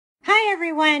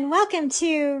everyone. Welcome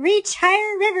to Reach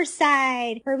Higher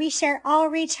Riverside, where we share all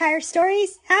Reach Higher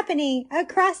stories happening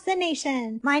across the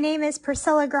nation. My name is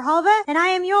Priscilla Grijalva, and I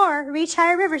am your Reach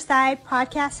Higher Riverside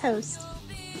podcast host.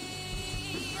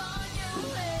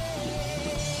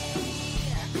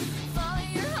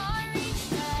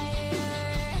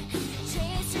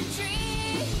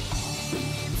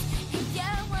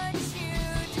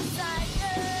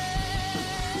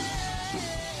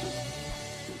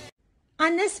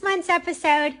 On this month's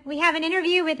episode, we have an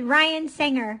interview with Ryan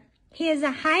Sanger. He is a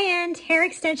high-end hair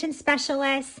extension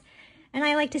specialist, and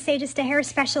I like to say just a hair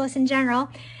specialist in general,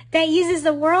 that uses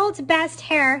the world's best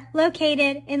hair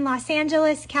located in Los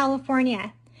Angeles,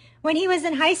 California. When he was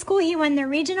in high school, he won the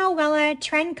regional Wella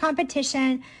trend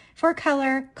competition for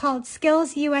color called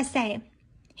Skills USA.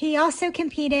 He also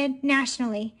competed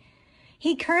nationally.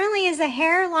 He currently is a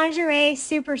hair lingerie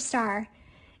superstar.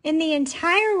 In the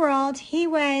entire world, he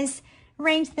was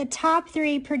ranked the top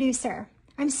 3 producer.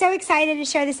 I'm so excited to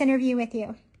share this interview with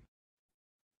you.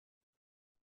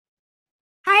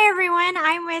 Hi, everyone.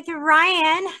 I'm with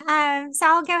Ryan. So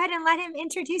I'll go ahead and let him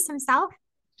introduce himself.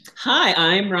 Hi,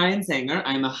 I'm Ryan Sanger.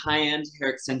 I'm a high-end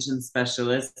hair extension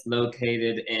specialist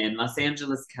located in Los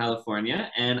Angeles,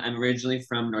 California, and I'm originally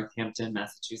from Northampton,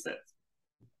 Massachusetts.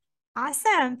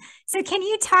 Awesome. So can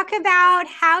you talk about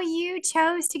how you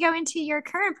chose to go into your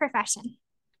current profession?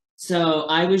 So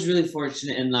I was really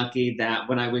fortunate and lucky that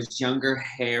when I was younger,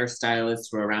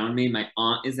 hairstylists were around me. My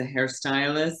aunt is a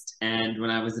hairstylist, and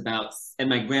and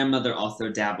my grandmother also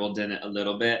dabbled in it a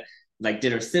little bit, like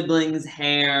did her siblings'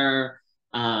 hair.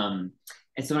 And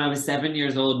so when I was 7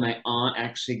 years old, my aunt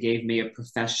actually gave me a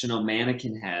professional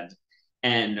mannequin head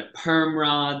and perm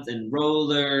rods and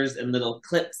rollers and little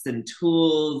clips and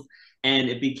tools, and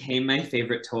it became my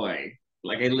favorite toy.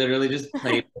 Like I literally just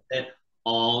played with it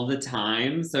all the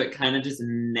time. So it kind of just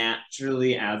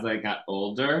naturally, as I got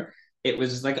older, it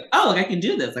was just like, oh, like I can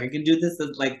do this. Like I can do this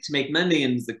as, like to make money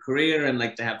and as a career and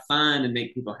like to have fun and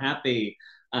make people happy.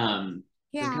 Just kind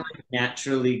of like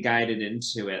naturally guided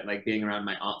into it, like being around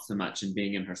my aunt so much and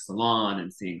being in her salon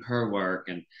and seeing her work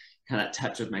and kind of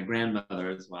touch with my grandmother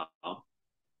as well.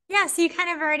 Yeah, so you kind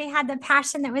of already had the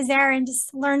passion that was there and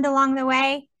just learned along the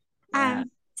way. Yeah.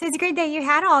 So it's great that you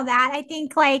had all that. I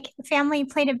think like family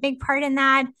played a big part in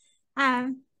that.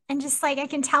 And just like I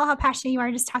can tell how passionate you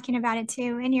are just talking about it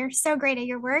too. And you're so great at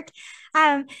your work.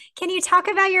 Can you talk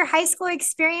about your high school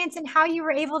experience and how you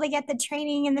were able to get the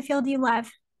training in the field you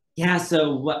love? Yeah,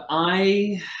 so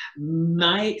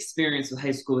my experience with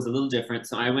high school was a little different.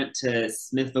 So I went to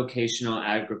Smith Vocational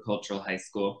Agricultural High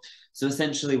School. So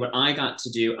essentially what I got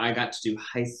to do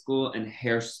high school and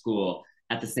hair school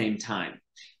at the same time.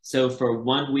 So for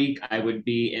 1 week, I would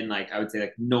be in I would say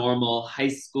like normal high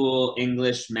school,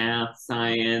 English, math,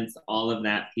 science, all of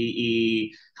that, PE,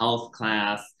 health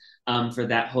class, for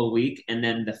that whole week. And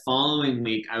then the following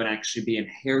week, I would actually be in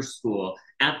hair school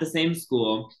at the same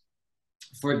school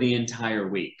for the entire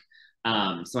week.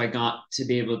 So I got to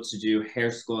be able to do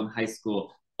hair school and high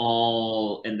school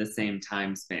all in the same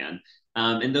time span.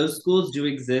 And those schools do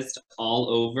exist all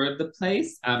over the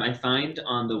place. I find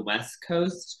on the West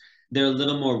Coast, they're a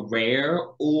little more rare,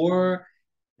 or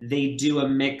they do a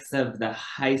mix of the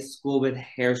high school with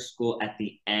hair school at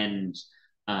the end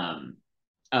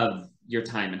of your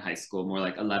time in high school, more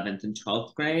like 11th and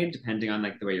 12th grade, depending on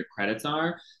like the way your credits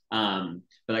are. But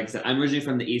like I said, I'm originally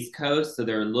from the East Coast, so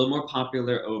they're a little more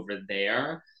popular over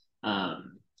there.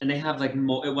 And they have like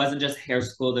more, it wasn't just hair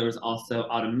school, there was also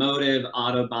automotive,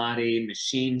 auto body,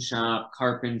 machine shop,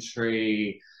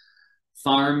 carpentry,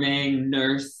 farming,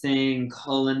 nursing,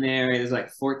 culinary. There's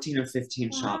like 14 or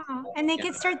 15 shops. Wow. And they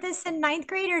could start this in ninth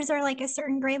grade, or is there like a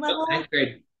certain grade level? Ninth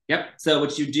grade. Yep. So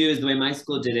what you do is the way my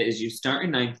school did it is you start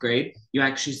in ninth grade, you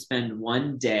actually spend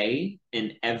 1 day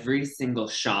in every single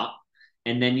shop,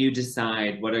 and then you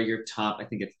decide what are your top, I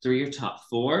think it's 3 or top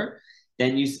 4.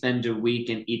 Then you spend a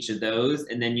week in each of those,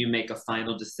 and then you make a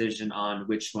final decision on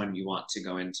which one you want to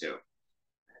go into.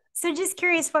 So just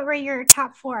curious, what were your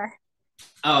top 4?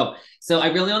 Oh, so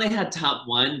I really only had top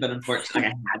 1, but unfortunately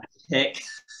I had to pick.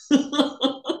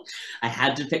 I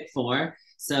had to pick 4.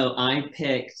 So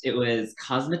it was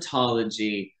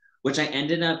cosmetology, which I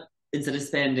ended up, instead of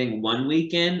spending 1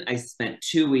 week in, I spent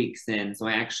 2 weeks in. So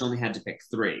I actually only had to pick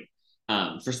 3.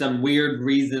 For some weird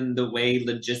reason, the way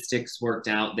logistics worked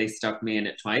out, they stuck me in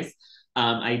it twice.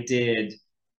 It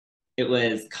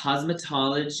was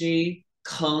cosmetology,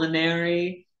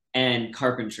 culinary, and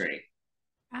carpentry.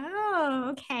 Oh,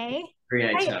 okay.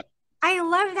 I took. I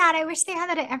love that. I wish they had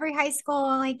that at every high school.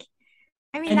 Like,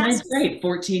 I mean, And that's ninth grade,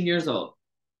 14 years old.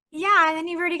 Yeah, and then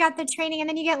you've already got the training, and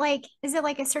then you get like, is it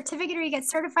like a certificate or you get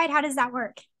certified? How does that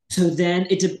work? So then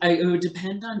it would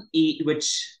depend on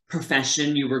which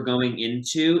profession you were going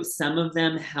into. Some of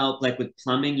them help, like with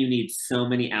plumbing, you need so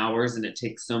many hours and it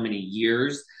takes so many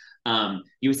years.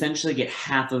 You essentially get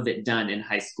half of it done in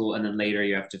high school, and then later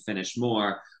you have to finish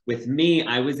more. With me,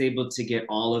 I was able to get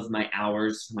all of my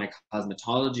hours for my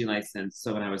cosmetology license.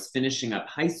 So when I was finishing up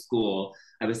high school,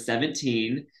 I was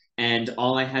 17, and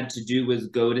all I had to do was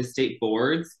go to state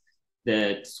boards.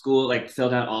 The school like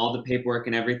filled out all the paperwork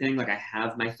and everything. Like I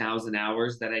have my 1,000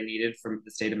 hours that I needed from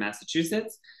the state of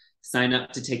Massachusetts. Sign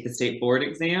up to take the state board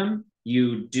exam.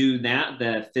 You do that,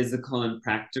 the physical and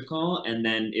practical, and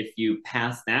then if you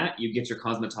pass that, you get your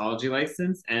cosmetology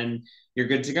license and you're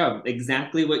good to go.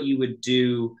 Exactly what you would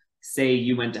do, say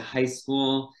you went to high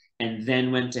school and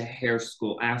then went to hair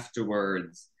school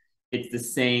afterwards. It's the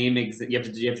same. You have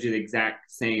to do the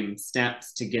exact same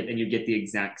steps to get, and you get the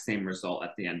exact same result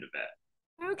at the end of it.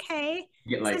 Okay.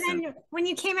 You get So licensed. then when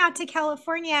you came out to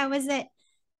California, was it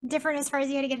different as far as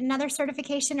you had to get another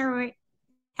certification or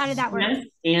how did that work? Yes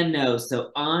and no.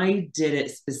 So I did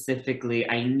it specifically.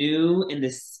 I knew in the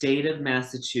state of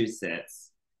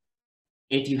Massachusetts,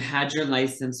 if you had your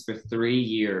license for 3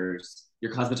 years,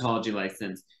 your cosmetology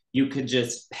license, you could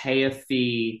just pay a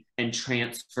fee and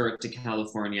transfer it to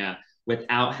California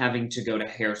without having to go to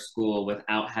hair school,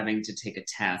 without having to take a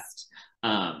test.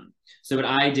 So what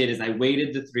I did is I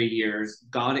waited the 3 years,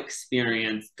 got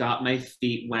experience, got my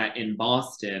feet wet in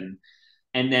Boston,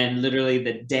 and then literally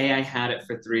the day I had it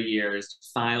for 3 years,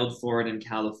 filed for it in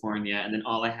California, and then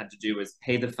all I had to do was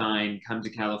pay the fine, come to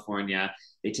California,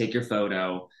 they take your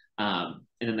photo, and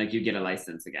then like you get a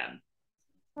license again.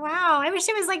 Wow, I wish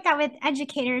it was like that with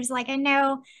educators. Like I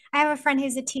know I have a friend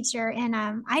who's a teacher in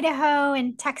Idaho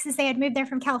and Texas. They had moved there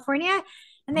from California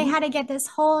and they had to get this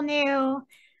whole new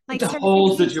It's like a whole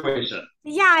certification. situation.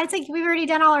 Yeah, it's like we've already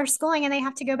done all our schooling and they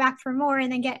have to go back for more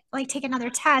and then get like take another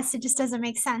test. It just doesn't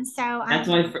make sense. So That's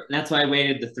why I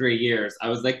waited the 3 years. I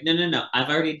was like, no, no, no, I've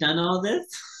already done all this.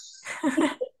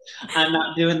 I'm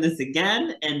not doing this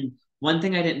again. And one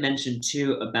thing I didn't mention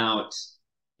too about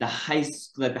the high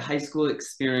school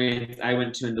experience I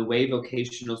went to and the way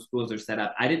vocational schools are set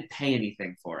up, I didn't pay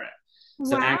anything for it.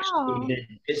 So wow. actually,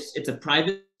 it's a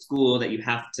private school that you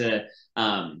have to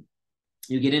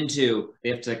you get into. They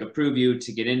have to like approve you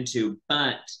to get into,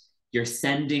 but your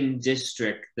sending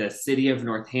district, the city of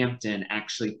Northampton,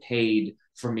 actually paid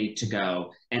for me to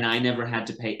go, and I never had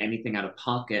to pay anything out of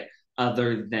pocket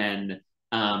other than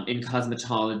in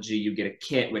cosmetology, you get a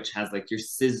kit which has like your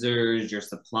scissors, your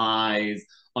supplies,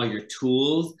 all your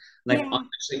tools. Like Yeah.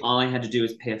 actually, all I had to do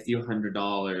was pay a few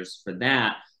 $100s for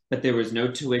that. But there was no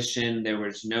tuition, there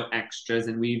was no extras,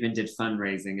 and we even did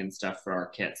fundraising and stuff for our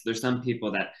kids. There's some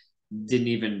people that didn't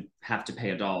even have to pay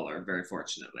a dollar, very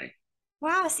fortunately.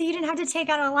 Wow. So you didn't have to take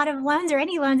out a lot of loans or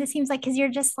any loans, it seems like, because you're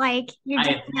just like you're I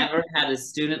doing have it. never had a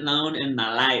student loan in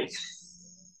my life.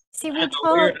 See, I'm a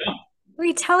weirdo.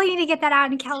 we totally need to get that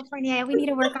out in California. We need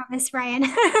to work on this, Ryan.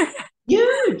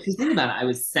 Huge. Because think about it. I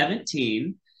was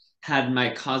 17, had my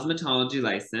cosmetology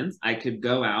license. I could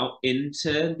go out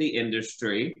into the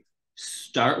industry,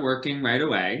 start working right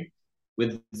away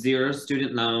with zero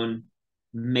student loan,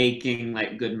 making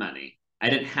like good money. I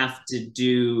didn't have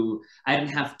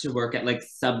to work at like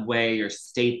Subway or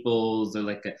Staples or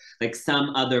like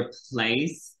some other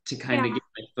place to kind of Yeah, get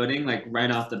my footing. Like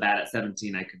right off the bat at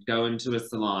 17, I could go into a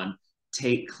salon,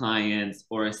 take clients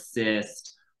or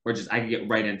assist, or just I could get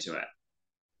right into it.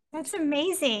 that's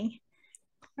amazing.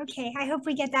 Okay, I hope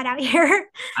we get that out here.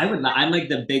 I'm like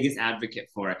the biggest advocate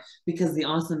for it because the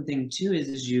awesome thing too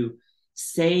is you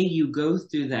say you go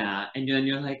through that and then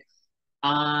you're like,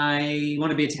 I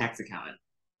want to be a tax accountant.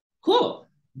 Cool.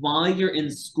 While you're in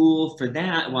school for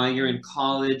that, while you're in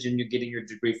college and you're getting your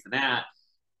degree for that,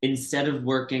 instead of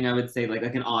working, I would say like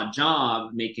an odd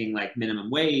job making like minimum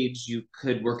wage, you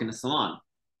could work in a salon.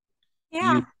 You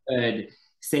Yeah, could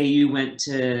say you went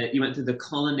through the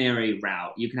culinary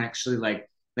route. You can actually like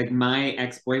my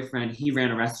ex-boyfriend, he ran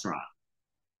a restaurant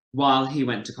while he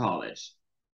went to college.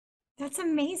 that's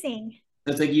amazing.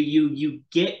 So it's like you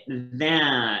get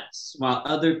that while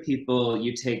other people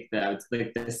you take the it's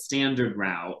like the standard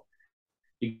route.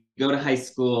 You go to high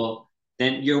school,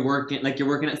 then you're working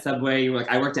at Subway. You like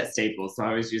I worked at Staples, so I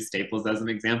always use Staples as an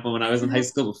example when I was in high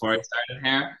school before I started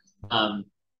hair. Um,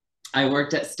 I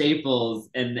worked at Staples,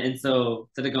 and so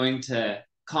instead of going to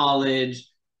college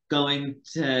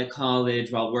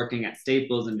while working at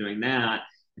Staples and doing that,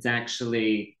 it's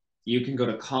actually you can go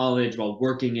to college while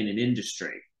working in an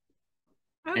industry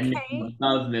and making Okay.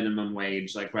 above minimum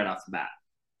wage, like right off the bat.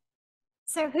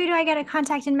 So who do I get to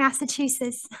contact in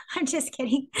Massachusetts? I'm just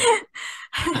kidding.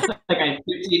 Like I have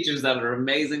two teachers that are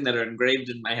amazing that are engraved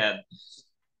in my head.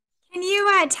 Can you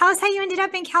tell us how you ended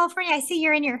up in California? I see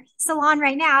you're in your salon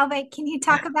right now, but can you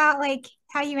talk about like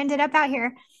how you ended up out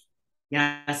here?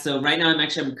 Yeah, so right now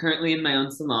I'm currently in my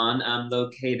own salon. I'm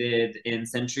located in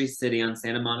Century City on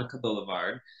Santa Monica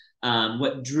Boulevard.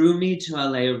 What drew me to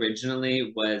LA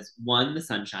originally was one, the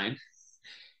sunshine.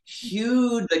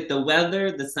 Huge, like the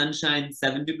weather, the sunshine,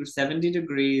 70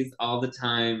 degrees all the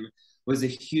time was a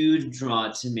huge draw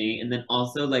to me. And then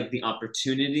also like the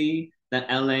opportunity that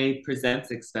LA presents,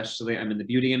 especially I'm in the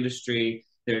beauty industry.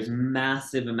 There's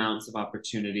massive amounts of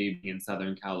opportunity in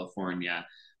Southern California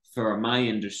for my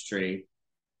industry.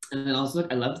 And then also,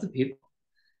 like, I love the people.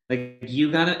 Like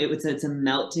you gotta, it's a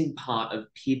melting pot of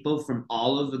people from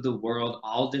all over the world,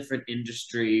 all different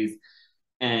industries,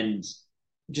 and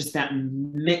just that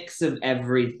mix of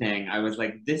everything. I was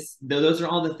like, those are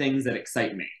all the things that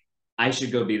excite me. I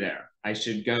should go be there. I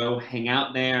should go hang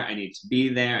out there. I need to be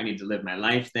there. I need to live my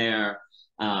life there.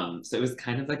 So it was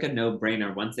kind of like a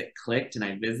no-brainer. Once it clicked and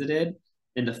I visited,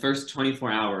 in the first 24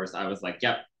 hours, I was like,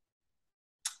 yep,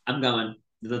 I'm going.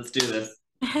 Let's do this.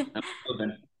 I'm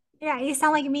open. Yeah, you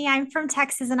sound like me. I'm from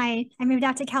Texas and I moved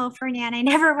out to California and I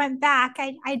never went back.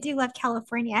 I do love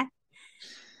California.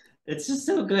 It's just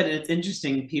so good. And it's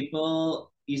interesting.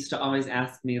 People used to always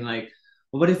ask me, like,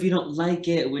 well, what if you don't like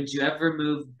it? Would you ever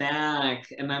move back?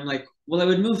 And I'm like, well, I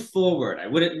would move forward. I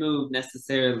wouldn't move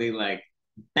necessarily like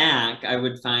back. I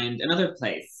would find another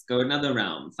place, go another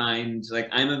realm, find like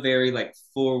I'm a very like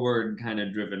forward kind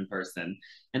of driven person.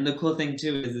 And the cool thing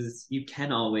too is you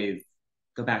can always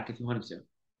go back if you wanted to.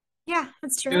 Yeah,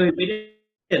 that's true. Really, we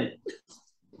didn't.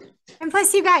 And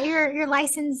plus you got your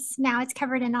license now. It's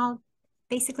covered in all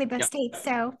basically both Yeah. states.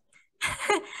 So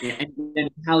Yeah, and in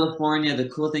California, the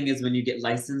cool thing is when you get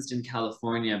licensed in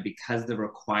California, because the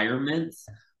requirements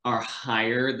are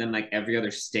higher than like every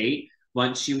other state.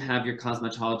 Once you have your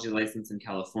cosmetology license in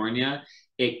California,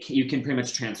 you can pretty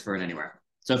much transfer it anywhere.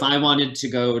 So if I wanted to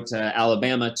go to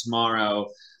Alabama tomorrow,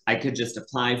 I could just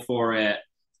apply for it,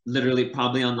 literally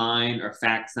probably online or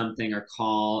fax something or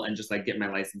call and just like get my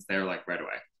license there like right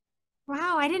away.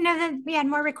 wow, I didn't know that we had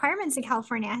more requirements in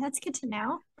California. That's good to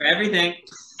know. For everything.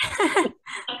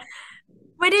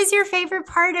 What is your favorite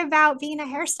part about being a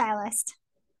hairstylist?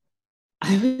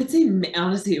 I would say,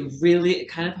 honestly, it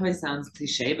kind of probably sounds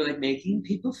cliche, but like making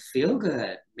people feel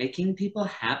good, making people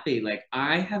happy. Like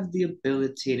I have the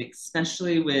ability, and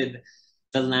especially with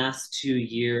the last 2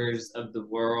 years of the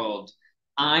world,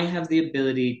 I have the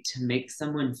ability to make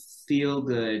someone feel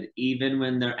good even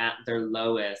when they're at their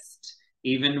lowest,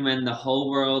 even when the whole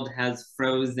world has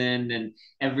frozen and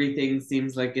everything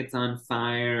seems like it's on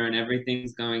fire and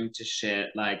everything's going to shit.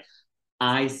 Like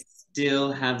I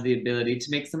still have the ability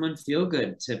to make someone feel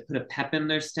good, to put a pep in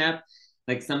their step.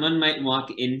 Like someone might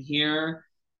walk in here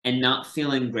and not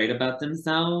feeling great about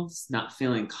themselves, not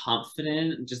feeling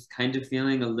confident, just kind of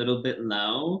feeling a little bit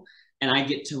low. And I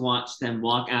get to watch them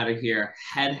walk out of here,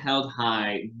 head held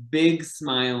high, big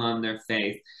smile on their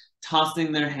face,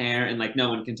 tossing their hair, and like no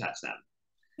one can touch them.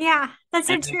 Yeah, that's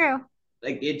so And true.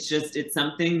 like it's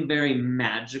something very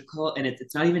magical, and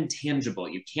it's not even tangible.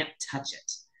 You can't touch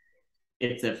it.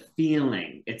 It's a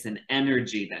feeling, it's an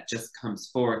energy that just comes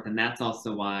forth. And that's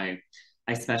also why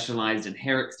I specialized in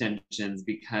hair extensions,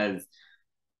 because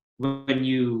when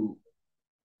you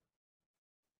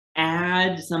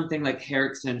add something like hair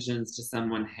extensions to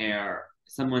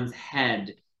someone's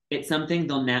head, it's something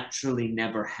they'll naturally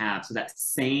never have. So that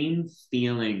same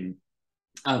feeling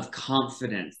of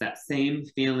confidence, that same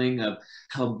feeling of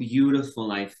how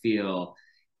beautiful I feel,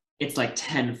 it's like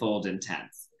tenfold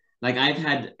intense. Like I've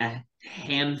had a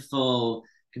handful,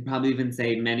 could probably even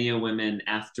say many a women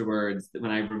afterwards,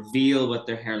 when I reveal what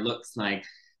their hair looks like,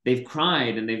 they've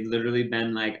cried and they've literally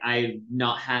been like, I've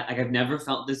never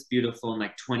felt this beautiful in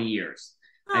like 20 years.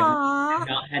 I've Aw.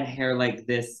 not had hair like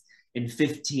this in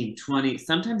 15, 20,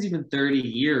 sometimes even 30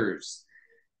 years.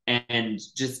 And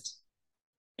just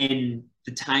in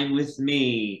the time with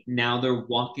me, now they're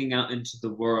walking out into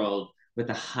the world with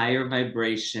a higher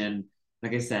vibration.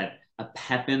 Like I said, a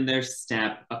pep in their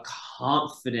step, a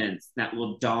confidence that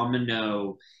will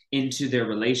domino into their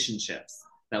relationships,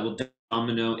 that will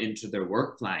domino into their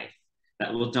work life,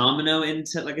 that will domino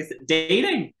into, like I said,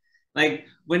 dating. Like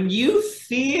when you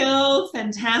feel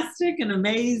fantastic and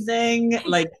amazing,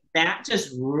 like that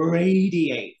just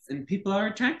radiates and people are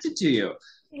attracted to you.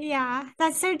 Yeah,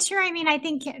 that's so true. I mean, I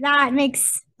think that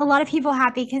makes a lot of people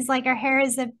happy because like our hair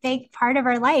is a big part of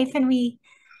our life and we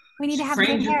need to have good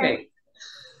Frames your hair. face.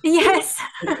 Yes.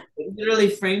 It literally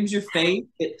frames your face.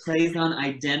 It plays on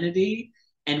identity.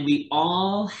 And we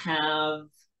all have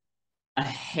a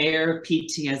hair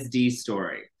PTSD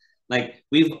story. Like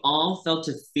we've all felt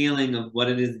a feeling of what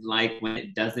it is like when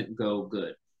it doesn't go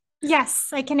good. Yes,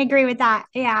 I can agree with that.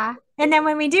 Yeah. And then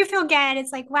when we do feel good,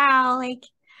 it's like, wow, like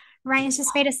Ryan's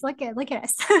just made us look good. Look at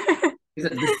us.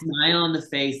 The smile on the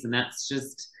face, and that's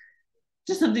just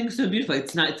something so beautiful.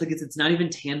 It's not even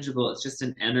tangible. It's just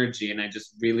an energy, and I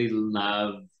just really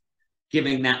love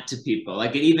giving that to people.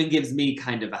 Like it even gives me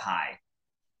kind of a high.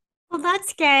 Well,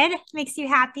 that's good. Makes you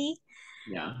happy.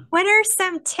 Yeah. What are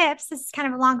some tips? This is kind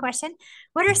of a long question.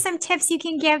 What are some tips you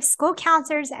can give school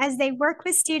counselors as they work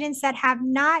with students that have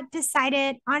not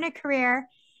decided on a career,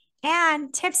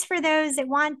 and tips for those that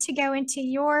want to go into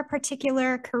your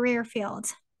particular career field?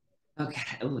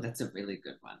 Okay. Oh, that's a really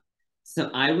good one.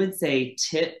 So I would say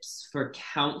tips for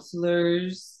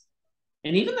counselors,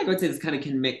 and even like I would say this kind of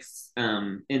can mix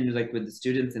in like with the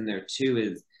students in there too,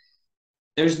 is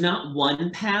there's not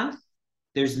one path,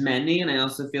 there's many. And I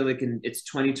also feel like it's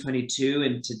 2022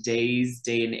 in today's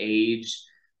day and age,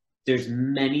 there's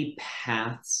many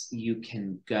paths you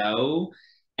can go,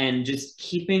 and just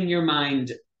keeping your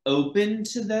mind open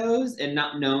to those and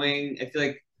not knowing. I feel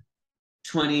like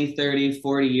 20, 30,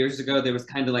 40 years ago, there was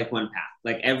kind of like one path.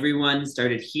 Like everyone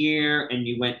started here and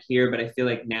you went here, but I feel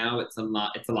like now it's a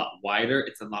lot wider,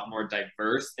 it's a lot more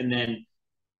diverse. And then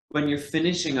when you're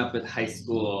finishing up with high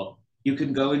school, you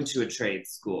can go into a trade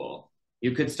school.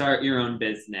 You could start your own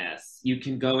business. You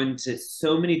can go into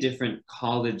so many different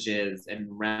colleges and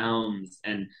realms.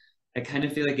 And I kind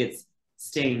of feel like it's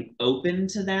staying open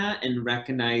to that and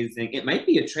recognizing it might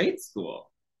be a trade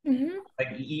school. Mm-hmm.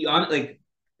 Like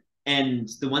and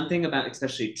the one thing about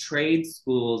especially trade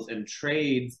schools and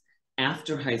trades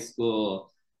after high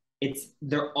school,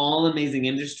 they're all amazing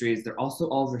industries. They're also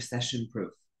all recession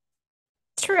proof.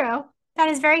 True. That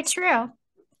is very true.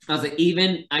 I was like,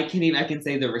 I can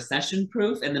say they're recession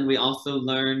proof, and then we also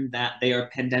learned that they are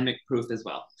pandemic proof as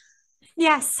well.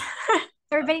 Yes.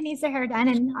 Everybody needs their hair done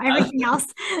and everything else.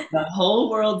 The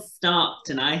whole world stopped,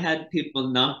 and I had people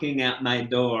knocking at my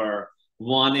door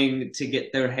wanting to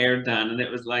get their hair done, and it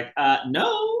was like,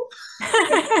 no,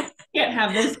 can't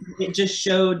have this. It just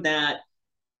showed that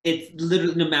it's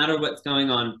literally no matter what's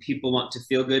going on, people want to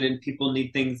feel good and people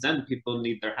need things done. People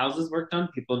need their houses worked on.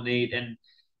 And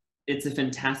it's a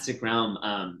fantastic realm.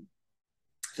 I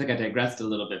feel like I digressed a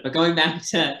little bit, but going back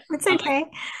to It's okay.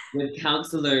 with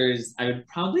counselors, I would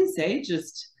probably say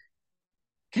just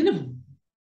kind of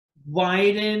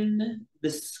widen the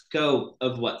scope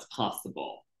of what's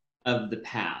possible of the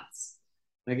paths.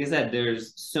 Like I said,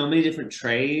 there's so many different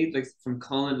trades, like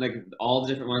like all the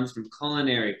different ones from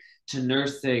culinary to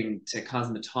nursing to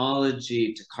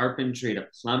cosmetology to carpentry to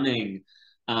plumbing.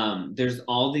 There's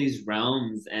all these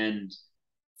realms, and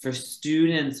for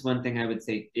students, one thing I would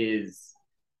say is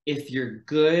if you're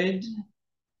good,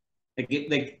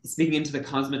 like speaking into the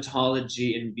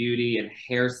cosmetology and beauty and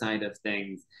hair side of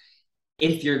things,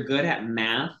 if you're good at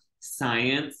math,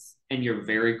 science, and you're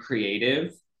very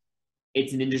creative,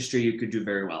 it's an industry you could do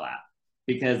very well at.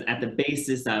 Because at the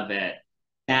basis of it,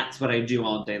 that's what I do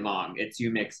all day long. It's you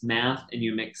mix math and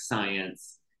you mix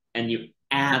science and you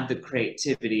add the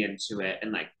creativity into it,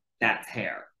 and like that's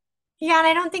hair. Yeah, and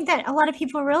I don't think that a lot of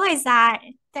people realize that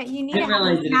you I need to didn't have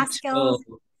realize those it math skills.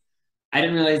 I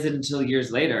didn't realize it until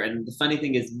years later. And the funny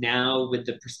thing is now with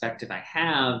the perspective I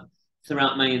have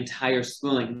throughout my entire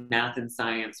schooling, math and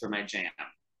science were my jam.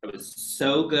 I was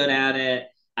so good at it.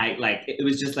 It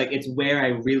was just like it's where I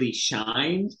really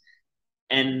shined.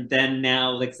 And then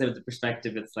now, like I said, with the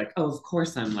perspective, it's like, oh, of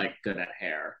course I'm like good at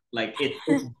hair. Like it's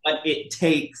what it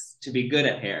takes to be good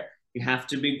at hair. You have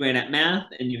to be great at math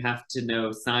and you have to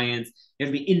know science. You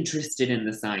have to be interested in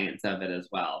the science of it as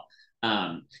well.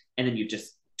 And then you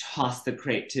just toss the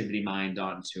creativity mind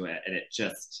onto it, and it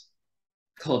just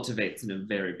cultivates in a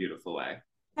very beautiful way.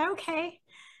 Okay.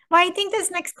 Well, I think this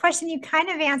next question you kind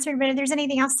of answered, but if there's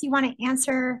anything else you want to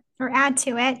answer or add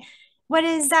to it, what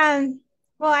is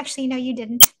well, actually, no, you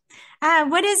didn't.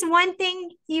 What is one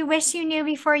thing you wish you knew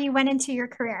before you went into your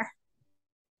career?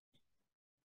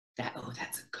 That's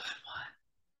a good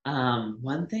one.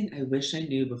 One thing I wish I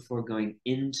knew before going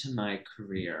into my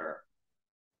career,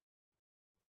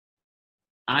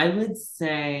 I would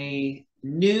say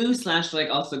new slash like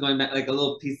also going back, like a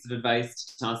little piece of advice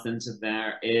to toss into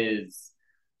there is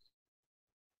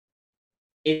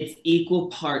it's equal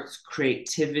parts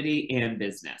creativity and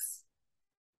business.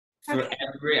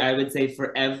 Okay. I would say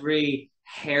for every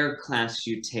hair class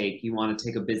you take, you want to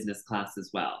take a business class as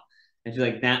well. I feel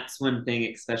like that's one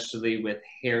thing, especially with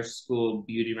hair school,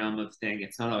 beauty realm of thing,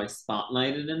 it's not always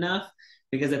spotlighted enough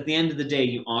because at the end of the day,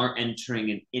 you are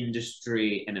entering an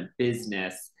industry and a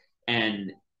business.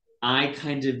 And I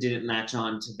kind of didn't latch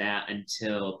on to that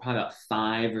until probably about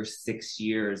 5 or 6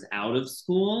 years out of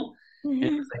school. And it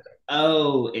Mm-hmm. was like,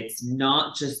 oh, it's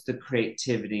not just the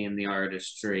creativity and the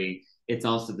artistry, it's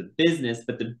also the business,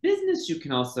 but the business you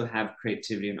can also have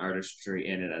creativity and artistry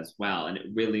in it as well, and it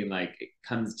really like it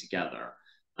comes together.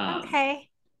 um Okay.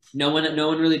 no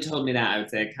one really told me that. I would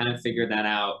say I kind of figured that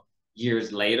out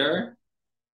years later.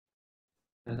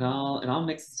 It all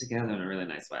mixes together in a really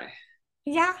nice way.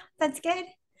 Yeah, that's good.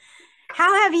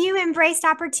 How have you embraced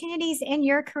opportunities in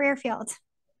your career field?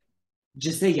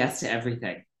 Just say yes to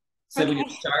everything. So when you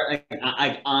Okay. start, like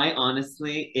I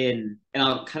honestly, and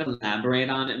I'll kind of elaborate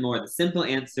on it more. The simple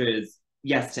answer is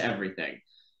yes to everything.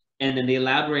 And then the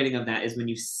elaborating of that is when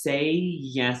you say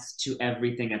yes to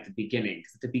everything at the beginning.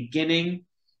 Because at the beginning,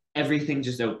 everything's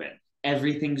just open,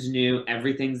 everything's new,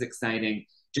 everything's exciting.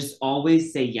 Just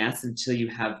always say yes until you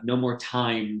have no more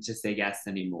time to say yes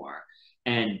anymore.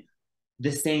 And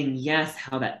the saying yes,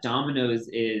 how that dominoes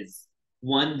is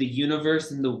one, the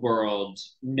universe and the world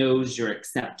knows you're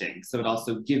accepting. So it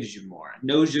also gives you more,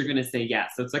 knows you're going to say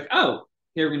yes. So it's like, oh,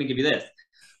 here, we're going to give you this.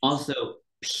 Also,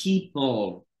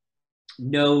 people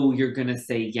know you're going to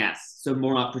say yes. So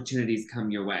more opportunities come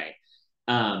your way.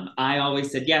 I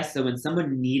always said yes. So when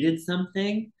someone needed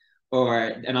something or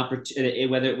an opportunity,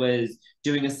 whether it was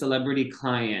doing a celebrity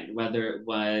client, whether it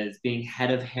was being head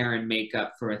of hair and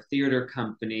makeup for a theater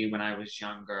company when I was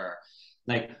younger,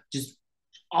 like just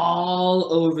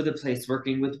all over the place,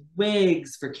 working with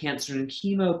wigs for cancer and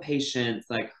chemo patients,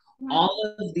 like Wow.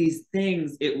 all of these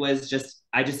things, it was just,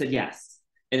 I just said yes.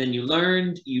 And then you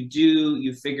learned, you do,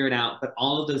 you figure it out. But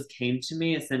all of those came to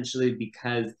me essentially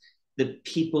because the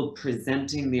people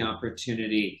presenting the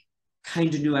opportunity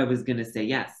kind of knew I was going to say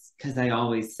yes because I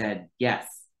always said yes.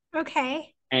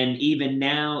 Okay. And even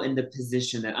now, in the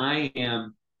position that I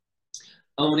am,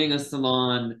 owning a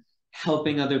salon,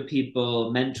 helping other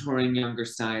people, mentoring younger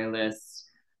stylists,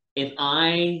 if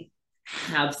I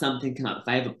have something come up, if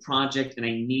I have a project and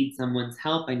I need someone's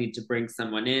help, I need to bring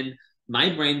someone in,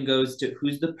 my brain goes to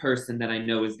who's the person that I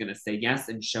know is going to say yes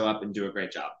and show up and do a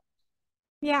great job.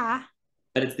 Yeah.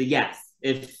 But it's the yes.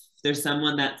 If there's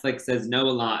someone that's like says no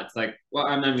a lot, it's like, well,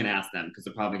 I'm not going to ask them because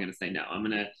they're probably going to say no. I'm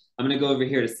gonna go over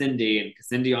here to Cindy, and because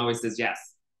Cindy always says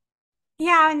yes.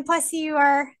 Yeah. And plus, you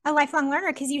are a lifelong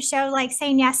learner because you show like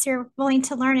saying yes, you're willing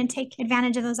to learn and take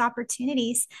advantage of those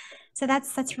opportunities. So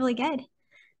that's really good.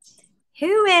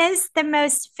 Who is the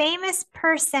most famous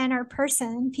person or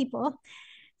people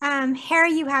hair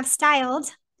you have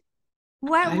styled?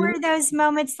 What I were those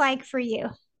moments like for you?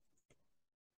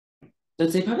 So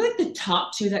I'd say probably like the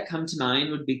top two that come to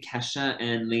mind would be Kesha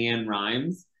and Leanne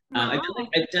Rhymes. I feel like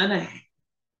Wow. I've done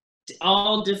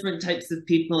all different types of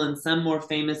people, and some more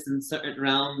famous in certain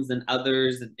realms and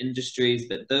others and industries,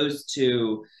 but those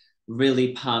two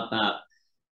really pop up.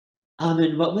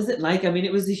 And what was it like? I mean,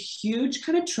 it was a huge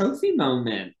kind of trophy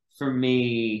moment for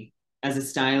me as a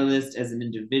stylist, as an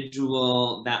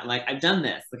individual. That like I've done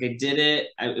this, like I did it.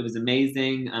 It was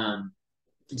amazing.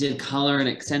 Did color and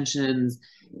extensions,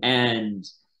 and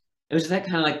it was just that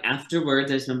kind of like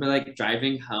afterwards. I just remember like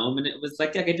driving home, and it was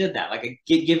like I did that, like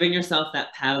giving yourself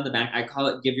that pat on the back. I call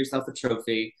it give yourself a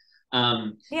trophy.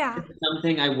 Yeah. It's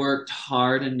something I worked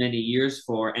hard and many years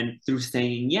for, and through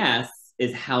saying yes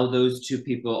is how those two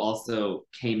people also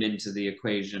came into the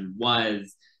equation.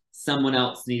 Was someone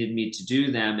else needed me to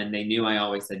do them, and they knew I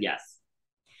always said yes.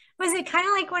 Was it kind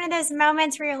of like one of those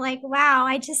moments where you're like, wow,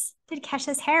 I just did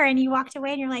Kesha's hair and you walked away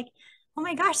and you're like, oh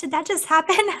my gosh, did that just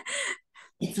happen?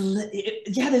 Yeah.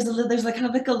 There's like kind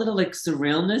of like a little like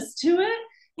surrealness to it,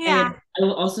 and Yeah. I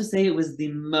will also say it was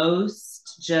the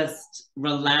most just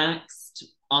relaxed,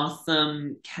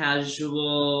 awesome,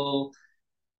 casual.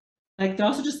 Like they're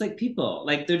also just like people.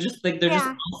 Like they're just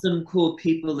Yeah. awesome, cool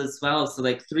people as well. So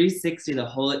like 360, the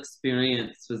whole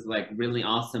experience was like really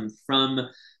awesome from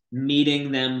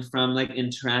meeting them, from like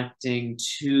interacting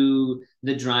to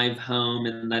the drive home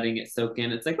and letting it soak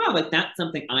in. It's like, wow, like that's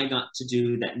something I got to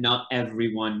do that not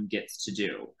everyone gets to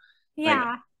do. Like,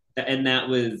 Yeah. and that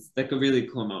was like a really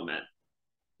cool moment.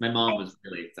 My mom was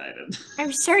really excited.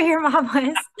 I'm sure your mom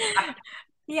was.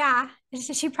 Yeah.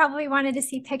 She probably wanted to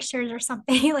see pictures or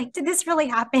something. Like, did this really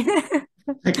happen?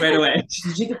 Like right away.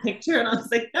 Did you take a picture? And I was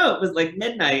like, no, it was like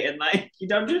midnight, and like you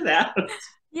don't do that.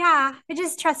 Yeah. But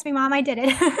just trust me, mom, I did it.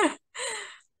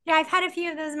 Yeah, I've had a few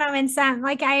of those moments.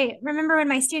 Like I remember when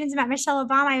my students met Michelle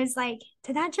Obama, I was like,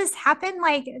 did that just happen?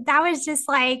 Like that was just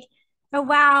like a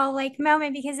wow like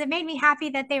moment because it made me happy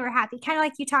that they were happy. Kind of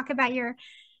like you talk about your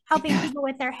helping Yeah. people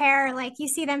with their hair, like you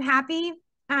see them happy.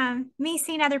 Me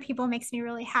seeing other people makes me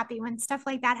really happy when stuff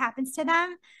like that happens to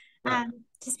them. Yeah.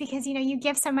 Just because you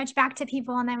give so much back to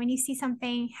people, and then when you see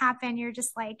something happen, you're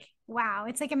just like, wow,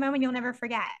 it's like a moment you'll never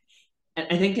forget. And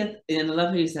I think, and I love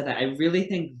how you said that. I really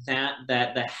think that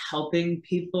the helping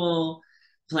people,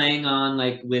 playing on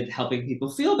like with helping people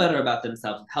feel better about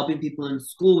themselves, helping people in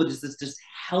school, with just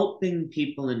helping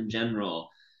people in general,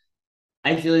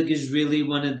 I feel like is really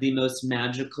one of the most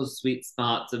magical sweet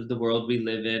spots of the world we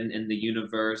live in and the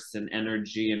universe and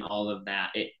energy and all of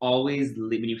that. It always,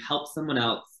 when you help someone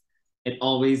else, it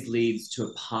always leads to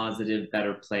a positive,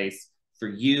 better place for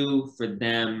you, for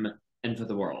them, and for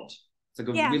the world. It's like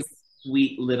a really Yes.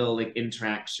 sweet little like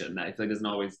interaction that I feel like doesn't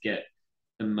always get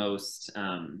the most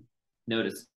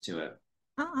notice to it.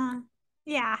 Uh-uh.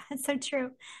 Yeah, that's so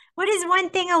true. What is one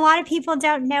thing a lot of people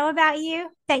don't know about you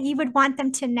that you would want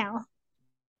them to know?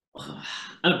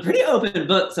 I'm a pretty open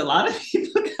book, so a lot of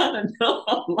people kind of know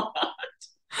a lot.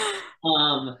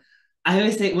 Um, I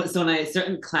always say so when I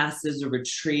certain classes or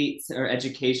retreats or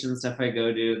education stuff I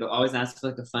go to, they'll always ask for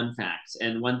like a fun fact.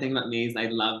 And one thing about me is I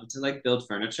love to like build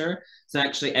furniture. So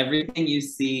actually everything you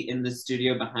see in the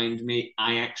studio behind me,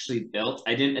 I actually built.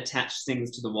 I didn't attach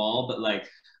things to the wall, but like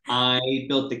I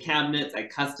built the cabinets, I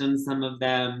custom some of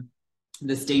them.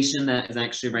 The station that is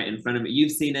actually right in front of me,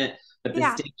 you've seen it, but the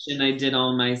Yeah. station I did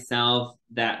all myself.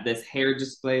 That this hair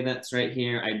display that's right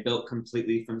here, I built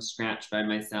completely from scratch by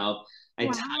myself. I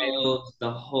Wow. tiled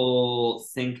the whole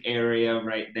sink area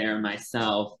right there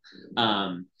myself.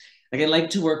 Like I like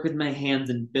to work with my hands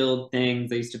and build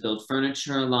things. I used to build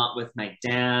furniture a lot with my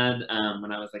dad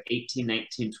when I was like 18,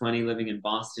 19, 20, living in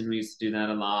Boston. We used to do that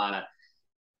a lot.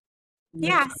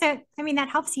 Yeah. So, I mean, that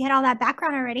helps. You had all that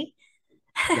background already.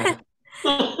 Yeah.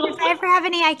 If I ever have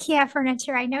any IKEA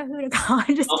furniture, I know who to call.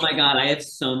 I'm just Oh my God, I have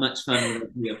so much fun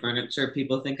with IKEA furniture.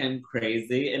 People think I'm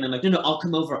crazy. And I'm like, no, no, I'll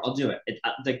come over. I'll do it. It's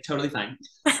like totally fine.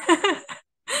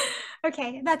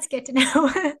 okay, that's good to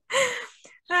know.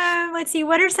 Let's see.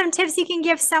 What are some tips you can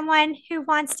give someone who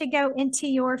wants to go into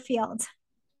your field?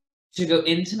 To go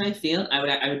into my field,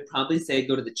 I would probably say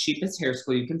go to the cheapest hair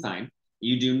school you can find.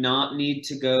 You do not need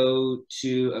to go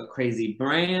to a crazy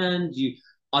brand. You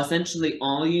essentially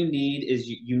all you need is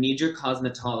you need your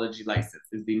cosmetology license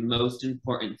is the most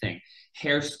important thing.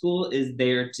 Hair school is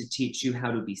there to teach you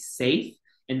how to be safe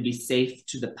and be safe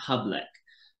to the public.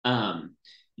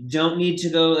 You don't need to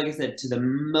go, like I said, to the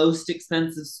most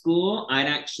expensive school. I'd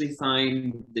actually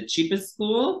find the cheapest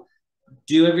school,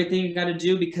 do everything you got to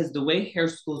do, because the way hair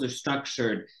schools are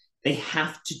structured, they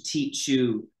have to teach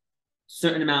you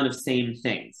certain amount of same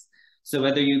things. So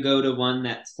whether you go to one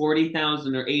that's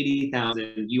 40,000 or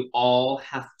 80,000, you all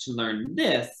have to learn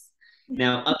this.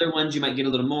 Now, other ones you might get a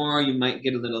little more, you might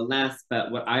get a little less,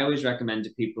 but what I always recommend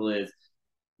to people is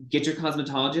get your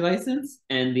cosmetology license.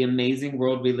 And the amazing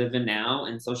world we live in now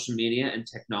and social media and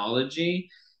technology,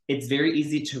 it's very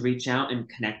easy to reach out and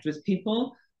connect with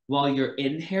people. While you're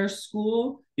in hair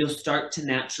school, you'll start to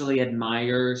naturally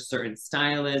admire certain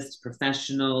stylists,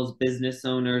 professionals, business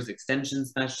owners, extension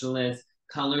specialists,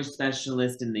 color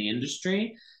specialists in the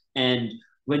industry. And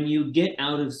when you get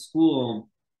out of school,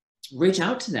 reach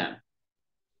out to them,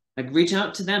 like reach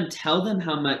out to them, tell them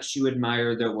how much you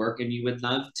admire their work and you would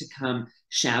love to come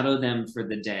shadow them for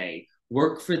the day,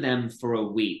 work for them for a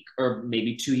week or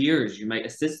maybe 2 years. You might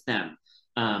assist them.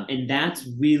 And that's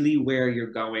really where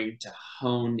you're going to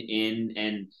hone in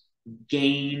and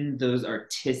gain those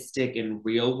artistic and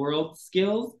real world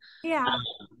skills. Yeah.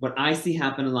 What I see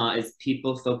happen a lot is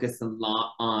people focus a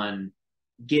lot on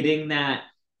getting that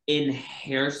in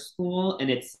hair school,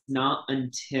 and it's not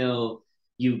until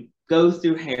you go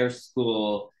through hair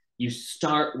school, you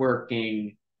start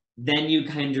working, then you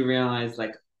kind of realize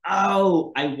like,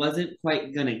 oh, I wasn't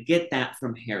quite gonna get that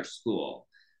from hair school.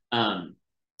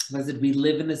 I said, we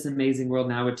live in this amazing world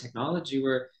now with technology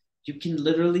where you can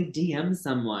literally DM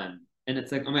someone and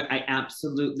it's like, oh my, I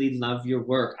absolutely love your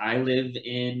work. I live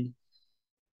in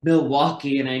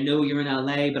Milwaukee and I know you're in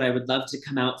LA, but I would love to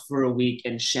come out for a week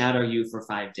and shadow you for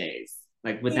 5 days.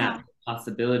 Like with that Yeah.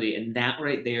 possibility. And that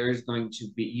right there is going to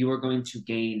be, you are going to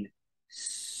gain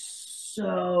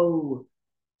so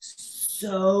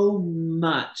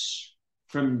much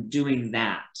from doing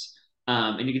that.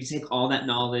 And you can take all that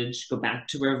knowledge, go back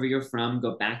to wherever you're from,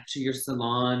 go back to your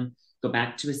salon, go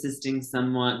back to assisting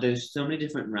someone. There's so many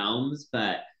different realms,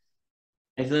 but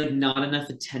I feel like not enough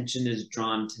attention is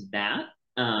drawn to that.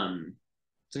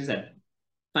 So like I said,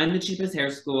 find the cheapest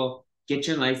hair school, get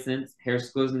your license. Hair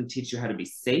school is going to teach you how to be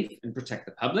safe and protect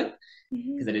the public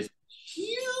Mhm. because it is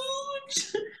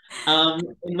huge.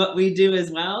 in what we do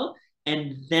as well.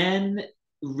 And then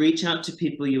reach out to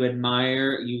people you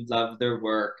admire, you love their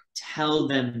work, tell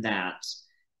them that,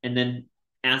 and then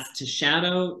ask to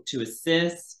shadow, to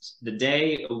assist the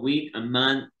day, a week, a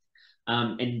month,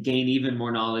 and gain even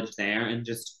more knowledge there, and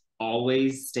just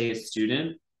always stay a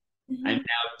student. Mm-hmm. I'm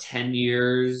now 10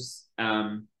 years.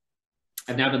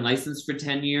 I've now been licensed for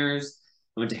 10 years.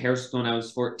 I went to hair school when I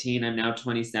was 14. I'm now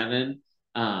 27.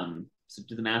 So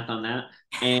do the math on that.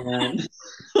 And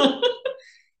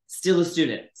still a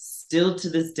student. Still to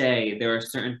this day, there are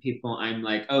certain people I'm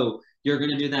like, oh, you're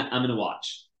going to do that? I'm going to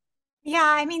watch. Yeah,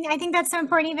 I mean, I think that's so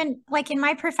important. Even like in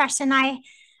my profession, I've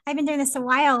been doing this a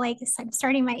while. Like I'm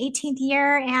starting my 18th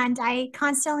year, and I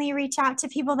constantly reach out to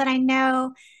people that I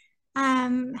know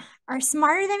are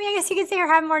smarter than me, I guess you could say, or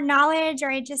have more knowledge. Or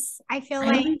I feel I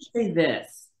like, always say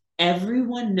this: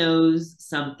 everyone knows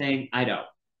something I don't.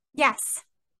 yes,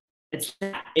 It's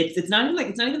not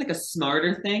even like a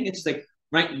smarter thing. It's just like,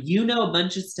 right, you know a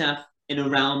bunch of stuff in a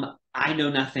realm I know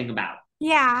nothing about.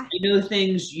 yeah, I know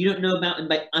things you don't know about, and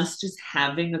by us just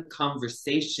having a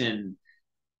conversation,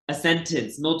 a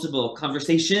sentence, multiple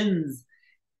conversations,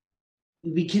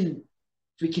 we can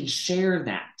share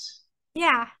that.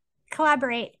 yeah,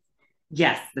 collaborate.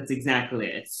 Yes, that's exactly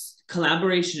it. It's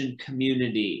collaboration and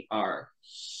community are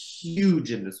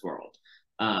huge in this world.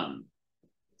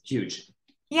 Huge.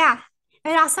 Yeah.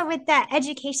 But also with that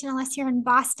education, unless you're in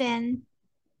Boston,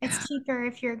 it's cheaper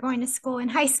if you're going to school in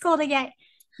high school to get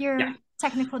Yeah. your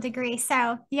technical degree.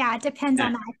 So yeah, it depends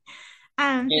on Yeah. that.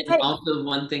 And But also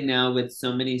one thing now with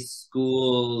so many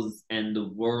schools and the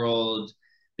world,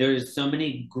 there's so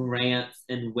many grants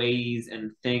and ways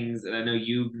and things, and I know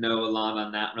you know a lot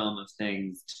on that realm of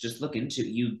things to just look into.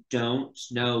 You don't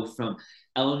know, from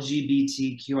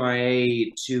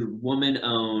LGBTQIA to woman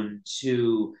owned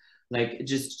to like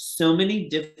just so many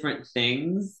different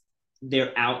things.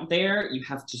 They're out there. You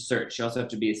have to search. You also have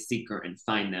to be a seeker and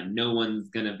find them. No one's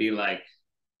gonna be like,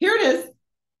 here it is.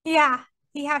 yeah,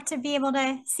 you have to be able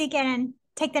to seek it and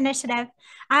take the initiative.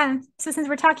 So since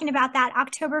we're talking about that,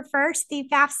 October 1st, the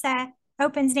FAFSA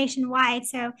opens nationwide.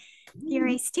 So if you're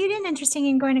a student interested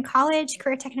in going to college,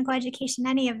 career technical education,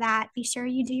 any of that, be sure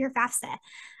you do your FAFSA.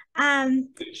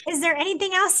 Is there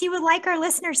anything else you would like our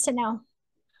listeners to know?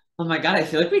 Oh my God, I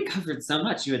feel like we covered so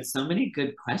much. You had so many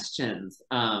good questions.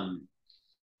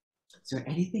 Is there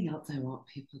anything else I want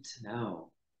people to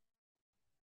know?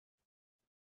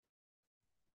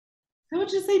 I would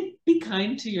just say be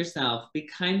kind to yourself. Be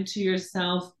kind to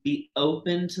yourself. Be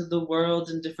open to the world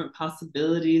and different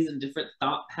possibilities and different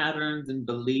thought patterns and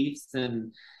beliefs,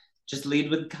 and just lead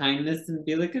with kindness and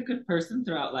be like a good person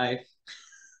throughout life.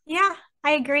 Yeah,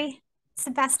 I agree. It's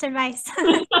the best advice.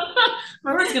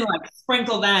 We're just gonna like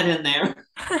sprinkle that in there.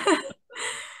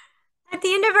 At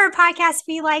the end of our podcast,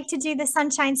 we like to do the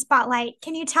Sunshine Spotlight.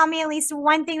 Can you tell me at least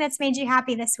one thing that's made you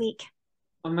happy this week?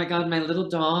 Oh my God, my little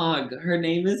dog. Her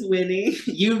name is Winnie.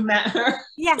 You've met her.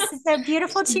 Yes, it's a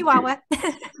beautiful Chihuahua.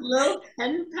 Little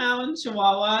 10-pound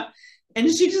Chihuahua.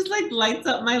 And she just like lights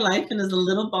up my life and is a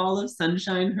little ball of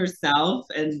sunshine herself.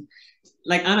 And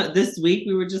like on this week,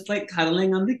 we were just like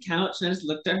cuddling on the couch, and I just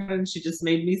looked at her and she just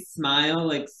made me smile,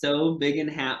 like so big and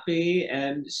happy.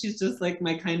 And she's just like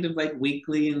my kind of like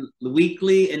weekly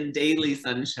and daily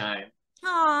sunshine.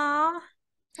 Aw.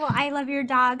 Well, I love your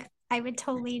dog. I would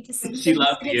totally just She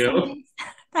loves babysit it you. some days.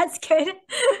 That's good.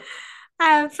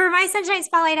 For my Sunshine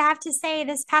Spotlight, I have to say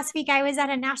this past week I was at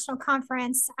a national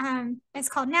conference. It's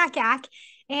called NACAC.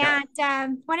 Yeah.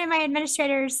 And one of my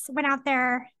administrators went out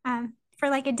there for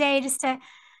like a day just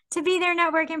to be there,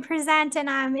 network, and present.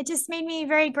 And it just made me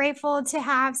very grateful to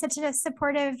have such a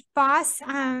supportive boss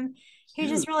who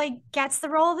just really gets the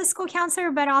role of the school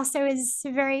counselor, but also is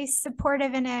very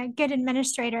supportive and a good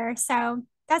administrator. So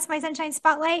that's my Sunshine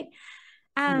Spotlight.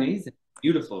 Amazing.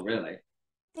 Beautiful, really.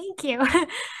 Thank you.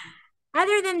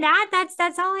 Other than that,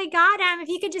 that's all I got. If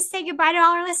you could just say goodbye to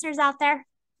all our listeners out there.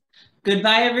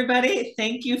 Goodbye, everybody.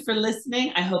 Thank you for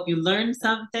listening. I hope you learned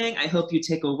something. I hope you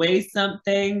take away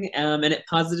something, and it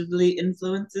positively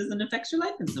influences and affects your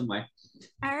life in some way.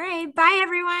 All right. Bye,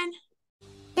 everyone.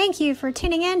 Thank you for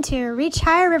tuning in to Reach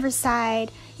Higher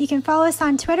Riverside. You can follow us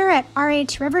on Twitter at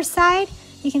RH Riverside.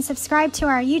 You can subscribe to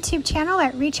our YouTube channel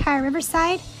at Reach Higher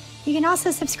Riverside. You can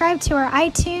also subscribe to our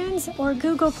iTunes or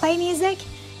Google Play Music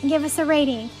and give us a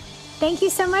rating. Thank you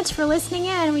so much for listening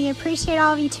in. We appreciate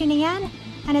all of you tuning in.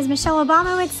 And as Michelle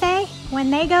Obama would say,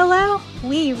 when they go low,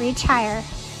 we reach higher.